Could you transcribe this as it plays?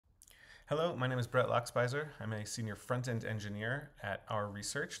Hello, my name is Brett Loxbizer. I'm a senior front-end engineer at Our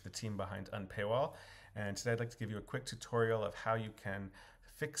Research, the team behind Unpaywall. And today I'd like to give you a quick tutorial of how you can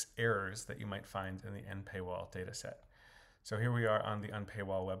fix errors that you might find in the Unpaywall dataset. So here we are on the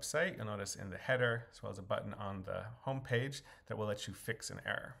Unpaywall website. You'll notice in the header, as well as a button on the home page that will let you fix an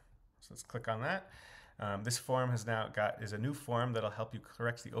error. So let's click on that. This form is a new form that'll help you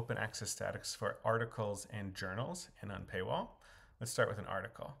correct the open access status for articles and journals in Unpaywall. Let's start with an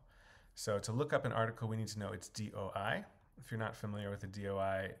article. So to look up an article, we need to know its DOI. If you're not familiar with a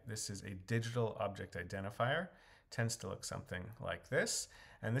DOI, this is a digital object identifier. It tends to look something like this.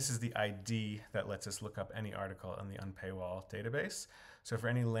 And this is the ID that lets us look up any article in the Unpaywall database. So for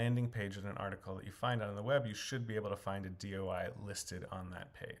any landing page with an article that you find on the web, you should be able to find a DOI listed on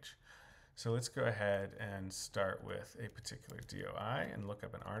that page. So let's go ahead and start with a particular DOI and look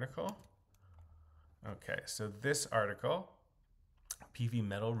up an article. Okay, so this article, PV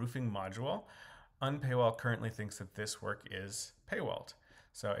metal roofing module, Unpaywall currently thinks that this work is paywalled.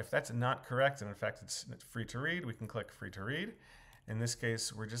 So if that's not correct, and in fact it's free to read, we can click free to read. In this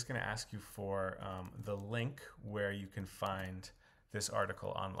case, we're just going to ask you for the link where you can find this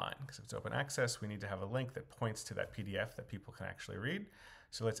article online. Because if it's open access, we need to have a link that points to that PDF that people can actually read.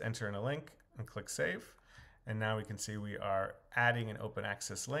 So let's enter in a link and click save. And now we can see we are adding an open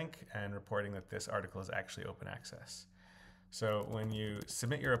access link and reporting that this article is actually open access. So when you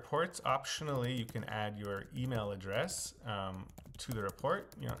submit your reports, optionally you can add your email address to the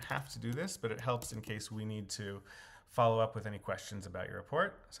report. You don't have to do this, but it helps in case we need to follow up with any questions about your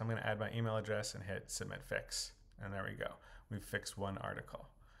report. So I'm going to add my email address and hit submit fix. And there we go. We've fixed one article.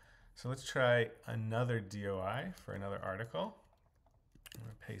 So let's try another DOI for another article. I'm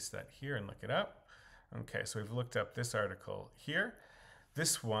going to paste that here and look it up. Okay, so we've looked up this article here.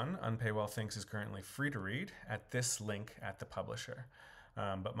 This one, Unpaywall thinks is currently free to read at this link at the publisher.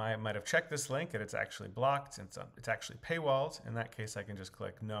 But I might have checked this link and it's actually blocked. It's actually paywalled. In that case, I can just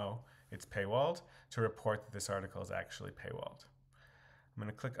click no, it's paywalled to report that this article is actually paywalled. I'm going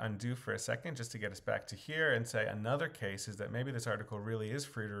to click undo for a second just to get us back to here and say another case is that maybe this article really is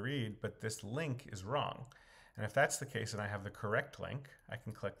free to read, but this link is wrong. And if that's the case and I have the correct link, I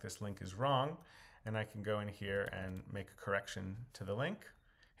can click this link is wrong. And I can go in here and make a correction to the link,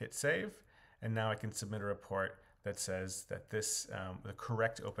 hit save, and now I can submit a report that says that this, the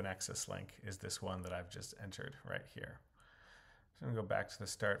correct open access link is this one that I've just entered right here. So I'm going to go back to the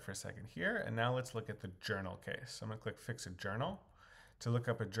start for a second here, and now let's look at the journal case. So I'm going to click fix a journal. To look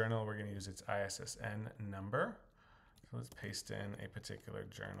up a journal, we're going to use its ISSN number. So let's paste in a particular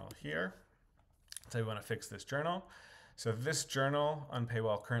journal here. So we want to fix this journal. So this journal,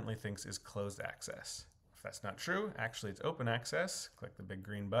 Unpaywall currently thinks is closed access. If that's not true, actually it's open access. Click the big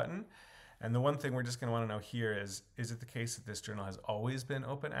green button. And the one thing we're just going to want to know here is it the case that this journal has always been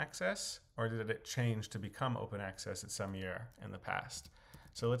open access, or did it change to become open access at some year in the past?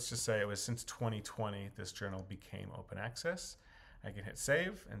 So let's just say it was since 2020 this journal became open access. I can hit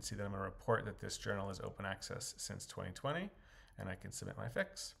save and see that I'm going to report that this journal is open access since 2020, and I can submit my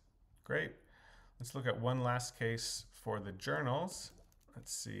fix. Great. Let's look at one last case for the journals.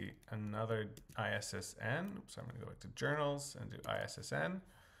 Let's see another ISSN. So I'm going to go back to journals and do ISSN.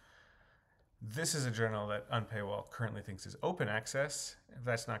 This is a journal that Unpaywall currently thinks is open access. If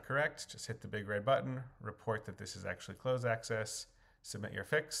that's not correct, just hit the big red button, report that this is actually closed access, submit your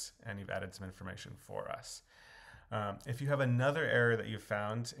fix, and you've added some information for us. If you have another error that you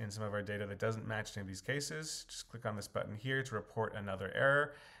found in some of our data that doesn't match any of these cases, just click on this button here to report another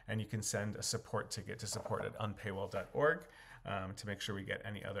error, and you can send a support ticket to support@unpaywall.org to make sure we get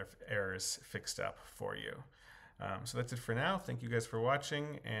any other errors fixed up for you. So that's it for now. Thank you guys for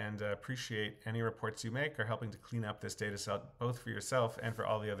watching, and appreciate any reports you make or helping to clean up this data set both for yourself and for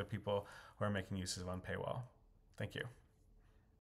all the other people who are making use of Unpaywall. Thank you.